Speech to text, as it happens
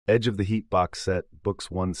Edge of the Heat box set, Books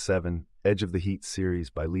 1-7, Edge of the Heat series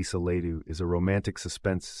by Lisa Ladew is a romantic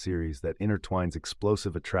suspense series that intertwines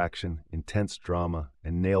explosive attraction, intense drama,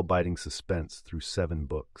 and nail-biting suspense through 7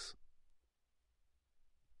 books.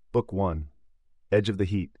 Book 1. Edge of the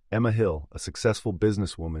Heat. Emma Hill, a successful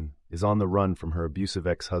businesswoman, is on the run from her abusive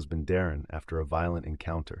ex-husband Darren after a violent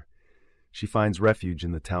encounter. She finds refuge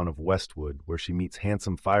in the town of Westwood, where she meets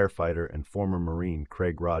handsome firefighter and former Marine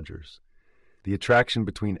Craig Rogers. The attraction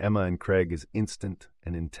between Emma and Craig is instant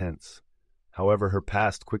and intense. However, her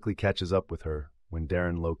past quickly catches up with her when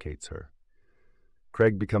Darren locates her.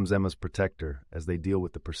 Craig becomes Emma's protector as they deal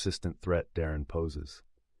with the persistent threat Darren poses.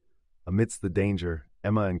 Amidst the danger,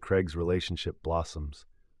 Emma and Craig's relationship blossoms,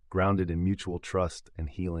 grounded in mutual trust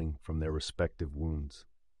and healing from their respective wounds.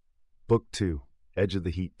 Book 2. Edge of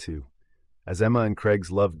the Heat 2. As Emma and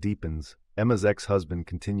Craig's love deepens, Emma's ex-husband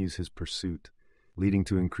continues his pursuit, leading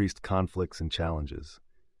to increased conflicts and challenges.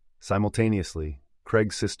 Simultaneously,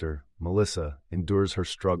 Craig's sister, Melissa, endures her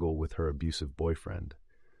struggle with her abusive boyfriend.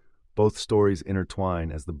 Both stories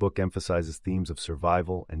intertwine as the book emphasizes themes of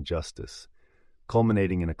survival and justice,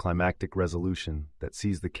 culminating in a climactic resolution that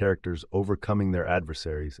sees the characters overcoming their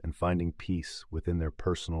adversaries and finding peace within their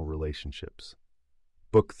personal relationships.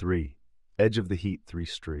 Book 3. Edge of the Heat 3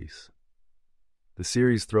 Streets. The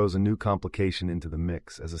series throws a new complication into the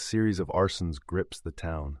mix as a series of arsons grips the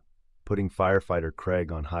town, putting firefighter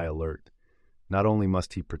Craig on high alert. Not only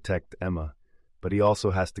must he protect Emma, but he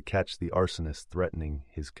also has to catch the arsonist threatening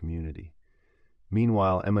his community.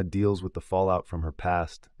 Meanwhile, Emma deals with the fallout from her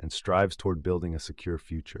past and strives toward building a secure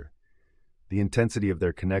future. The intensity of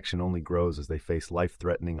their connection only grows as they face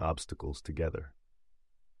life-threatening obstacles together.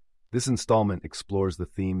 This installment explores the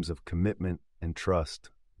themes of commitment and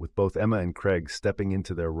trust, with both Emma and Craig stepping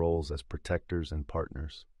into their roles as protectors and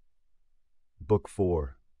partners. Book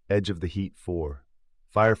 4. Edge of the Heat 4.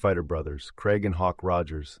 Firefighter brothers, Craig and Hawk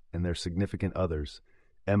Rogers, and their significant others,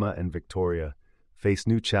 Emma and Victoria, face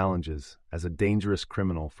new challenges as a dangerous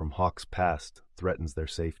criminal from Hawk's past threatens their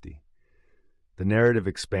safety. The narrative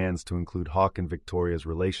expands to include Hawk and Victoria's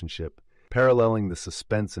relationship, paralleling the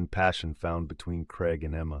suspense and passion found between Craig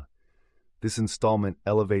and Emma. This installment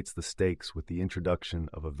elevates the stakes with the introduction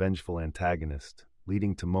of a vengeful antagonist,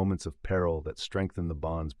 leading to moments of peril that strengthen the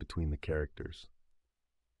bonds between the characters.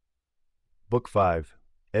 Book 5.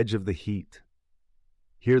 Edge of the Heat.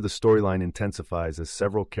 Here the storyline intensifies as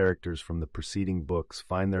several characters from the preceding books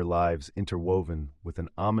find their lives interwoven with an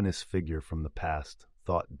ominous figure from the past,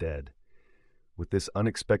 thought dead. With this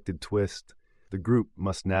unexpected twist, the group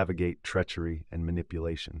must navigate treachery and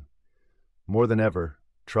manipulation. More than ever,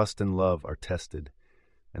 trust and love are tested,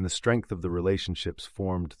 and the strength of the relationships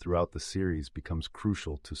formed throughout the series becomes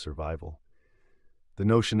crucial to survival. The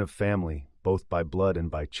notion of family, both by blood and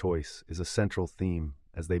by choice, is a central theme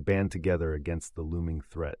as they band together against the looming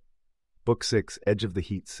threat. Book 6. Edge of the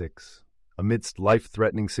Heat 6. Amidst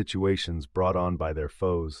life-threatening situations brought on by their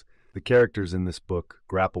foes, the characters in this book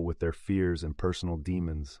grapple with their fears and personal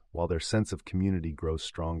demons, while their sense of community grows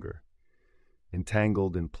stronger.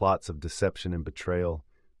 Entangled in plots of deception and betrayal,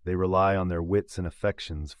 they rely on their wits and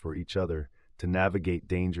affections for each other to navigate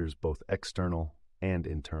dangers both external and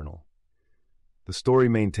internal. The story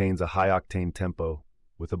maintains a high-octane tempo,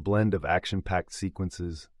 with a blend of action-packed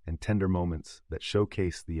sequences and tender moments that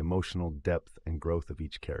showcase the emotional depth and growth of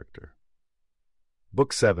each character.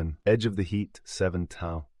 Book 7. Edge of the Heat 7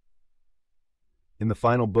 Tau. In the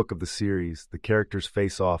final book of the series, the characters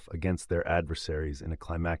face off against their adversaries in a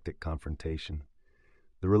climactic confrontation.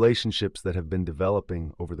 The relationships that have been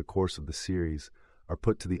developing over the course of the series are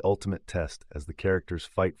put to the ultimate test as the characters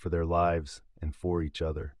fight for their lives and for each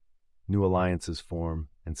other. New alliances form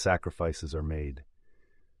and sacrifices are made.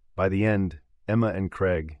 By the end, Emma and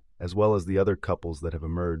Craig, as well as the other couples that have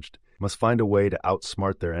emerged, must find a way to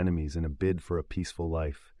outsmart their enemies in a bid for a peaceful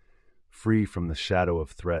life, free from the shadow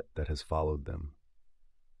of threat that has followed them.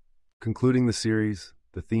 Concluding the series,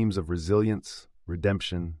 the themes of resilience,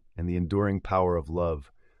 redemption, and the enduring power of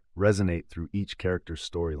love resonate through each character's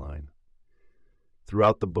storyline.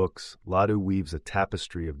 Throughout the books, Ladew weaves a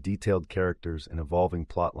tapestry of detailed characters and evolving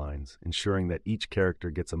plotlines, ensuring that each character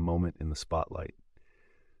gets a moment in the spotlight.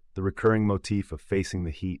 The recurring motif of facing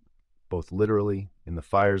the heat, both literally in the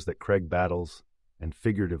fires that Craig battles and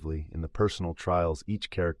figuratively in the personal trials each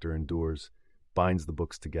character endures, binds the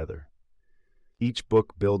books together. Each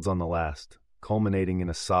book builds on the last, culminating in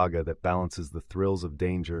a saga that balances the thrills of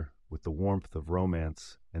danger with the warmth of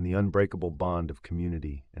romance and the unbreakable bond of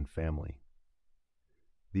community and family.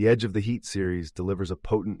 The Edge of the Heat series delivers a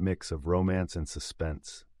potent mix of romance and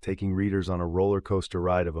suspense, taking readers on a roller coaster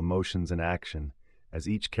ride of emotions and action as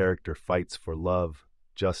each character fights for love,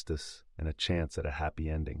 justice, and a chance at a happy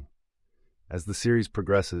ending. As the series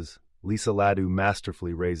progresses, Lisa Ladew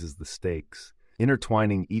masterfully raises the stakes,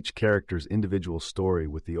 intertwining each character's individual story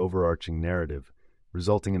with the overarching narrative,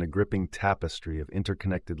 resulting in a gripping tapestry of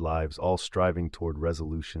interconnected lives all striving toward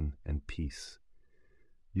resolution and peace.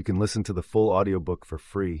 You can listen to the full audiobook for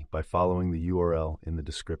free by following the URL in the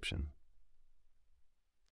description.